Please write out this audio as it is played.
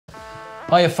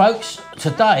Hiya folks,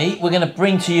 today we're going to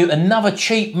bring to you another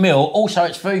cheap meal. Also,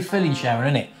 it's very filling, Sharon,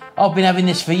 isn't it? I've been having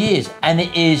this for years, and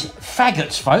it is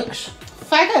faggots, folks.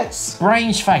 Faggots?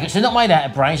 Brains faggots. They're not made out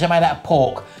of brains, they're made out of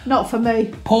pork. Not for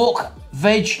me. Pork,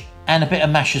 veg, and a bit of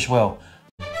mash as well.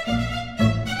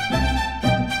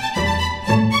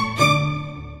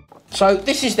 So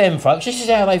this is them, folks. This is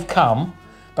how they've come.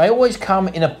 They always come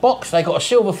in a box. They've got a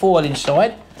silver foil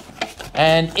inside,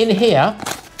 and in here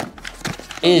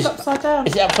is... It's upside down.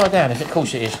 Is it upside down? Of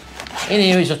course it is. In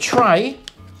here is a tray.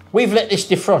 We've let this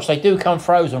defrost. They do come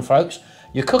frozen, folks.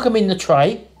 You cook them in the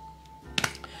tray,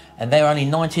 and they're only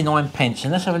 99p.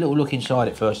 And let's have a little look inside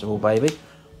it first of all, baby.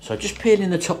 So just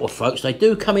peeling the top off, folks. They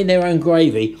do come in their own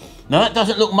gravy. Now that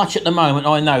doesn't look much at the moment,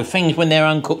 I know. Things when they're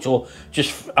uncooked or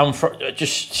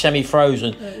just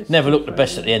semi-frozen never look the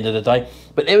best at the end of the day.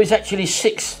 But there is actually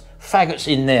 6 faggots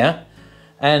in there.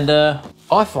 And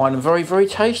I find them very, very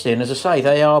tasty. And as I say,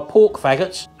 they are pork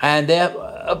faggots. And they're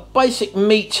a basic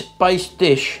meat-based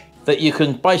dish that you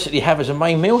can basically have as a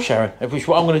main meal, Sharon, which is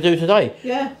what I'm going to do today.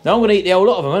 Yeah. Now I'm going to eat the whole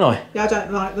lot of them, aren't I? Yeah, I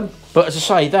don't like them. But as I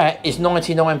say, that is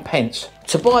 99p.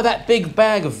 To buy that big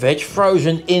bag of veg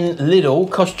frozen in Lidl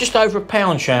costs just over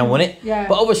 £1, Sharon, wouldn't it? Yeah.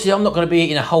 But obviously I'm not going to be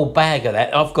eating a whole bag of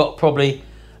that. I've got probably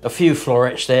a few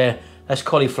florets there. That's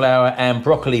cauliflower and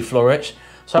broccoli florets.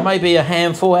 So maybe a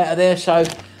handful out of there. So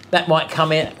that might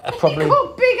come in probably... You've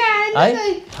got big hands,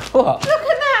 Eh? What? Look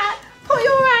at that. Put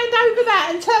your hand over that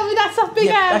and tell me that's a big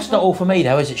hand. That's not all for me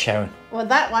though, is it, Sharon? Well,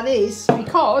 that one is,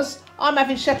 because I'm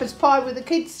having shepherd's pie with the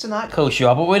kids tonight. Of course you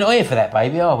are, but we're not here for that,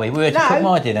 baby, are we? We're here to cook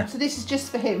my dinner. So this is just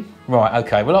for him. Right,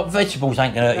 okay. Well, vegetables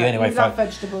ain't going to hurt you anyway, we love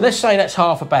folks. vegetables. Let's say that's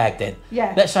half a bag then.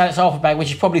 Yeah. Let's say that's half a bag,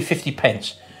 which is probably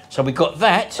 50p. So we got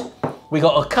that. We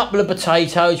got a couple of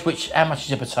potatoes, which, how much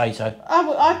is a potato?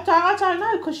 Oh, I don't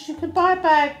know, because you can buy a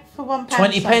bag for £1.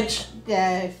 20p? So,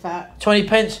 yeah, if that.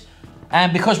 20p.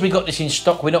 And because we got this in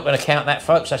stock, we're not going to count that,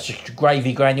 folks. That's just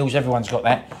gravy granules. Everyone's got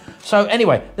that. So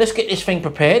anyway, let's get this thing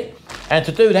prepared. And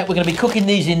to do that, we're going to be cooking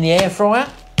these in the air fryer.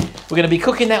 We're going to be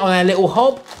cooking that on our little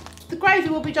hob. The gravy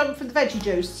will be done from the veggie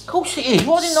juice. Of course it is.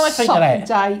 Why didn't I think of that?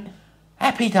 Date.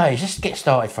 Happy days. Let's get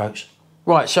started, folks.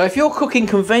 Right, so if you're cooking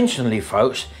conventionally,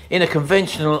 folks, in a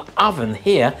conventional oven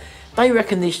here, they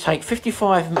reckon these take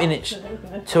 55 minutes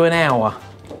to an hour.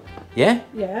 Yeah?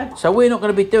 Yeah. So we're not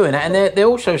going to be doing that. And they're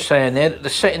also saying there that the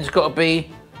setting's got to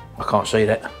be... I can't see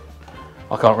that.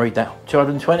 I can't read that.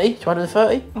 220?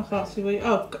 230? I can't see what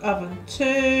oven.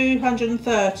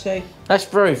 230. That's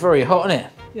very, very hot, isn't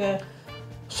it? Yeah.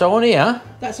 So on here...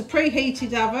 That's a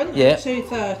preheated oven. Yeah.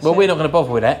 230. Well, we're not going to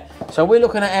bother with that. So we're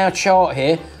looking at our chart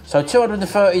here. So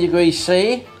 230 degrees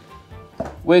C.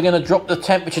 We're going to drop the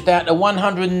temperature down to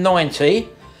 190.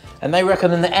 And they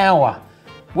reckon an hour.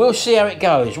 We'll see how it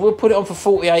goes. We'll put it on for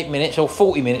 48 minutes, or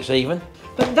 40 minutes even.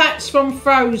 But that's from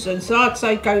frozen, so I'd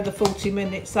say go the 40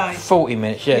 minutes, eh? 40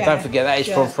 minutes, yeah. Don't forget that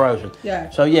is from frozen. Yeah.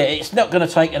 So yeah, it's not going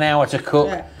to take an hour to cook.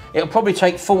 Yeah. It'll probably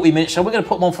take 40 minutes, so we're going to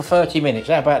put them on for 30 minutes.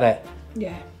 How about that?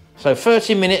 Yeah. So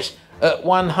 30 minutes at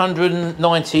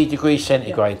 190 degrees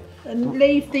centigrade. Yeah. And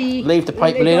leave the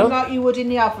paper lid on like you would in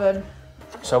the oven.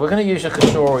 So we're going to use a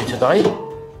kasori today.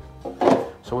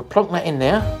 So we'll plonk that in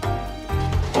there.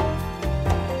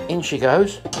 In she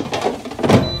goes.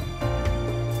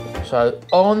 So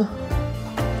on,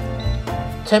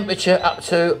 temperature up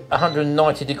to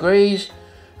 190 degrees,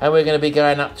 and we're going to be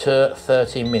going up to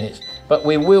 30 minutes. But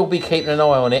we will be keeping an eye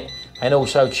on it and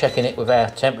also checking it with our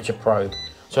temperature probe.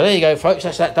 So there you go, folks,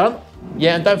 that's that done.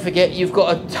 Yeah, and don't forget, you've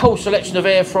got a whole selection of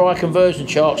air fryer conversion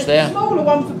charts there. A smaller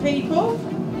one for people.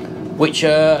 Which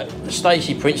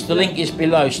Stacey prints, the link is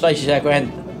below. Stacey's our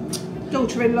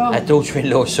daughter-in-law. Our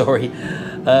daughter-in-law, sorry.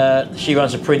 She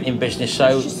runs a printing business,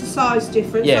 so... It's just a size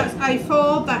difference. Yeah. That's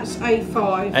A4, that's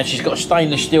A5. And she's got a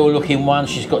stainless steel looking one.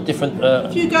 She's got different...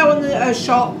 if you go on the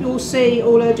shop, you'll see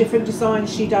all her different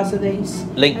designs she does of these.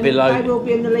 Link below. They will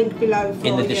be in the link below for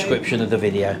in the description of the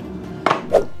video.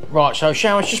 Right, so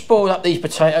Sharon's just boiled up these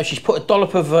potatoes. She's put a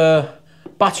dollop of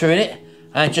butter in it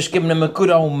and just given them a good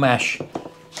old mash.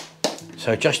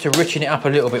 So just to richen it up a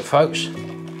little bit, folks.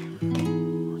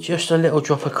 Just a little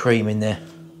drop of cream in there.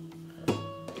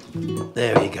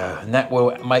 There you go. And that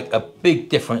will make a big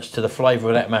difference to the flavour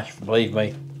of that mash, believe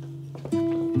me.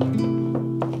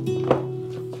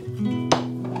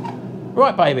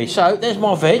 Right, baby, so there's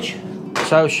my veg.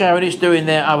 So Sharon is doing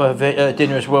their other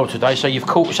dinner as well today. So you've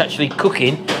caught us actually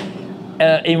cooking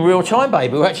in real time,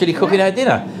 baby. We're actually cooking our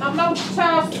dinner. I'm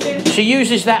multitasking. She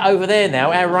uses that over there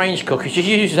now, our range cooker. She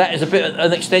uses that as a bit of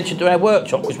an extension to our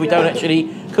worktop because we don't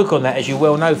actually cook on that, as you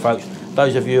well know, folks.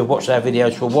 Those of you who have watched our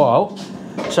videos for a while.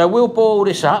 So we'll boil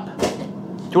this up.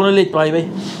 Do you want a lid,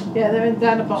 baby? Yeah, they're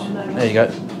down the bottom there. There you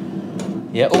go.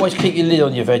 Yeah, always keep your lid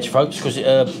on your veg, folks, because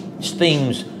it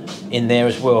steams in there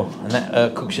as well, and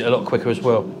that cooks it a lot quicker as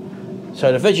well.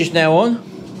 So the veg is now on.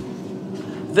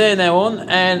 They're now on,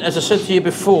 and as I said to you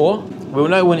before, we'll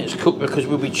know when it's cooked because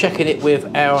we'll be checking it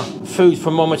with our food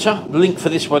thermometer. The link for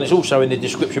this one is also in the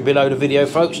description below the video,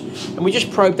 folks. And we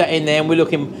just probe that in there, and we're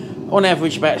looking on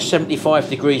average about 75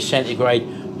 degrees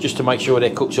centigrade, just to make sure they're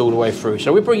cooked all the way through.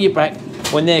 So we bring you back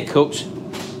when they're cooked.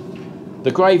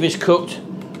 The gravy's cooked.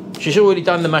 She's already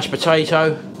done the mashed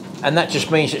potato, and that just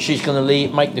means that she's going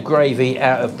to make the gravy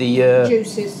out of the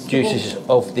juices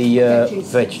of the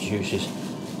veg juices.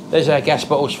 There's our gas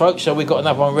bottles, folks, so we've got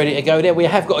another one ready to go there. We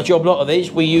have got a job lot of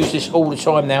these. We use this all the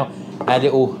time now. Our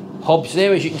little hobs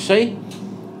there, as you can see.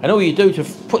 And all you do to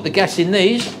put the gas in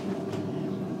these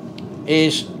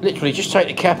is literally just take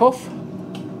the cap off,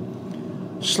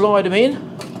 slide them in,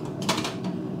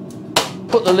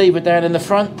 put the lever down in the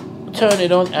front, turn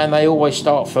it on, and they always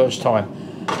start first time.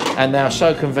 And they're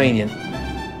so convenient.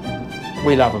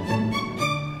 We love them.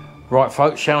 Right,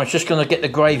 folks, Sharon's just going to get the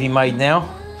gravy made now.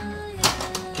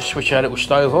 Just switch our little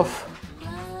stove off,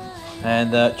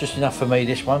 and just enough for me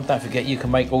this one. Don't forget, you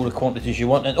can make all the quantities you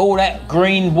want, and all that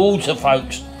green water,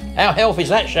 folks. How healthy is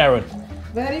that, Sharon?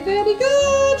 Very, very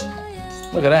good.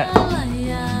 Look at that.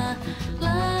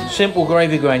 Simple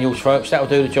gravy granules, folks. That'll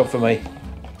do the job for me.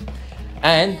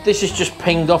 And this is just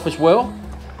pinged off as well.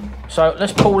 So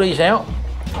let's pull these out.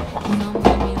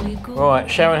 Right,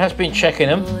 Sharon has been checking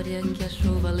them.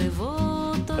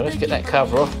 So let's get that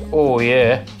cover off. Oh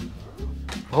yeah.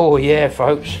 Oh yeah,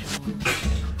 folks.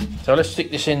 So let's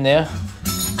stick this in there.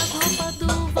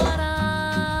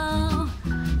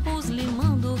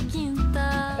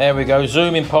 There we go,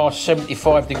 zooming past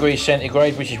 75 degrees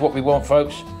centigrade, which is what we want,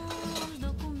 folks.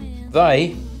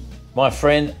 They, my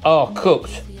friend, are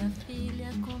cooked.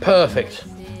 Perfect.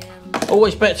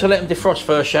 Always better to let them defrost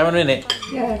first, Sharon, isn't it?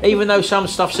 Yeah. Even though some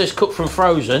stuff says cook from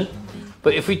frozen,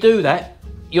 but if we do that,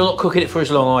 you're not cooking it for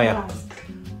as long, are you? No.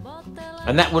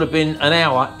 And that would have been an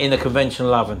hour in a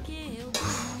conventional oven.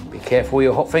 Be careful with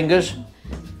your hot fingers.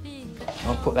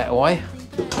 I'll put that away.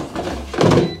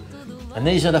 And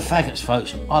these are the faggots,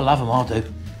 folks. I love them, I do.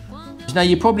 Now,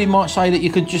 you probably might say that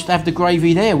you could just have the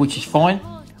gravy there, which is fine.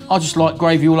 I just like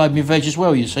gravy all over my veg as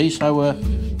well, you see, so...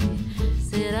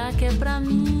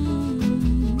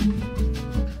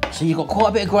 So you've got quite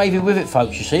a bit of gravy with it,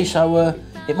 folks, you see, so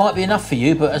it might be enough for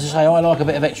you, but as I say, I like a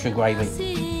bit of extra gravy.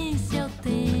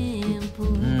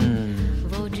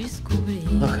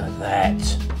 Look at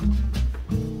that.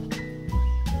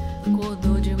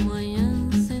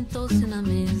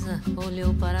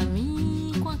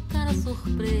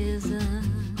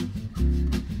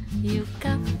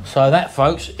 So that,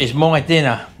 folks, is my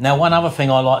dinner. Now, one other thing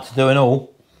I like to do and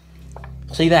all,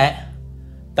 see that?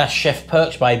 That's Chef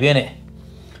Perk's baby, isn't it?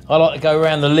 I like to go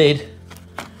around the lid,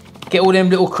 get all them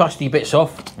little crusty bits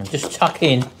off, and just tuck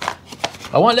in.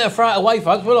 I won't let her throw it away,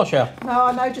 folks, will I, Shell? No,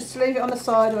 I know, just leave it on the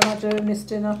side when I do this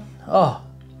dinner. Oh.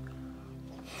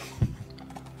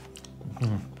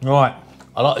 Right,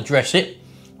 I like to dress it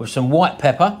with some white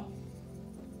pepper.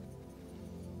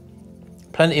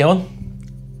 Plenty on.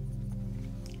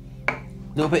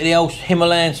 A little bit of the old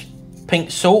Himalayan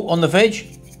pink salt on the veg.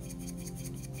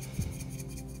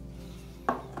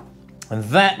 And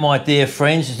that, my dear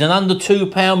friends, is an under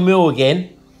 £2 meal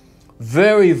again.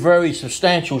 Very, very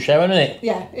substantial, Sharon, isn't it?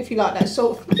 Yeah, if you like that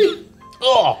salt.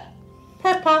 Oh!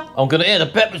 Pepper. I'm going to hear the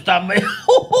pepper's done me.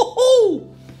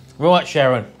 Right,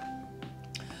 Sharon.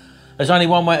 There's only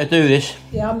one way to do this.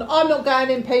 Yeah, I'm not going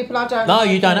in, people. I don't. No,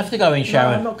 you don't have to go in,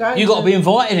 Sharon. No, I'm not going. You've got to be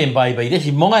invited in, baby. This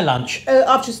is my lunch.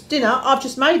 I've just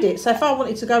made it. So if I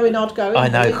wanted to go in, I'd go in. I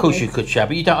know, of course you could, Sharon,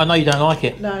 but you don't. I know you don't like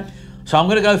it. No. So I'm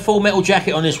going to go full metal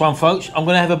jacket on this one, folks. I'm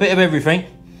going to have a bit of everything.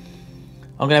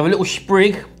 I'm going to have a little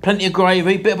sprig, plenty of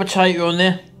gravy, bit of potato on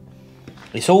there.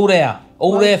 It's all there.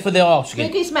 All there for the asking.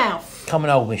 Big his mouth. Come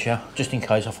and hold me, Sharon, just in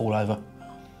case I fall over.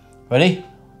 Ready?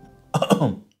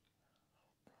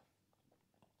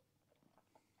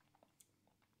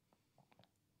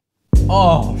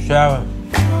 Oh, Sharon.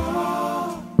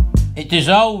 It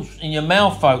dissolves in your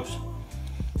mouth, folks.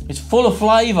 It's full of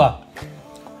flavour.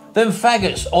 Them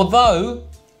faggots,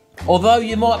 although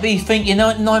you might be thinking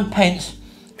 99 pence,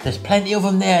 there's plenty of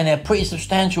them there and they're pretty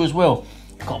substantial as well.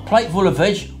 Got a plate full of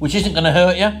veg, which isn't going to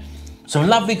hurt you. Some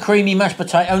lovely creamy mashed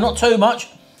potato, not too much,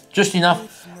 just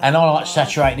enough. And I like to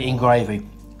saturate it in gravy.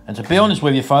 And to be honest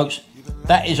with you, folks,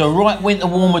 that is a right winter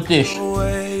warmer dish.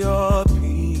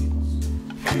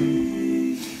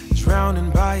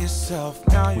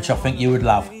 Which I think you would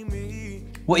love.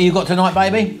 What have you got tonight,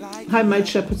 baby? Homemade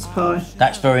shepherd's pie.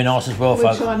 That's very nice as well,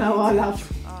 folks. Which I know I love.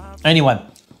 Anyway,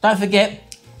 don't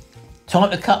forget, time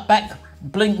to cut back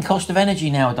blinking cost of energy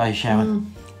nowadays,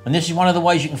 Sharon. And this is one of the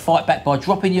ways you can fight back by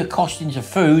dropping your costings of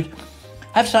food.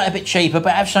 Have something a bit cheaper,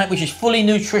 but have something which is fully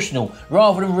nutritional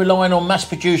rather than relying on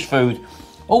mass-produced food.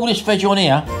 All this veg on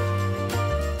here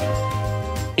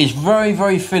is very,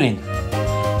 very filling.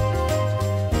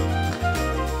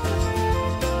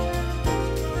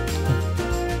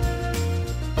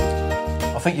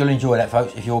 I think you'll enjoy that,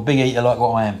 folks, if you're a big eater like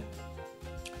what I am.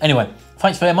 Anyway,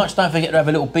 thanks very much. Don't forget to have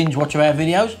a little binge watch of our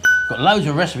videos. Got loads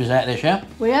of recipes out there, Sharon.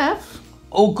 We have.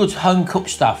 All good home-cooked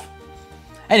stuff.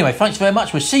 Anyway, thanks very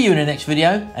much. We'll see you in the next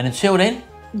video. And until then,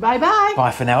 bye-bye.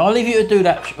 Bye for now. I'll leave you to do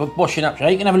that washing up,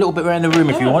 Shay. You can have a little bit around the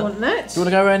room if you want. That. Do you want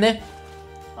to go around there?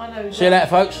 I know. See you later,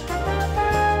 folks.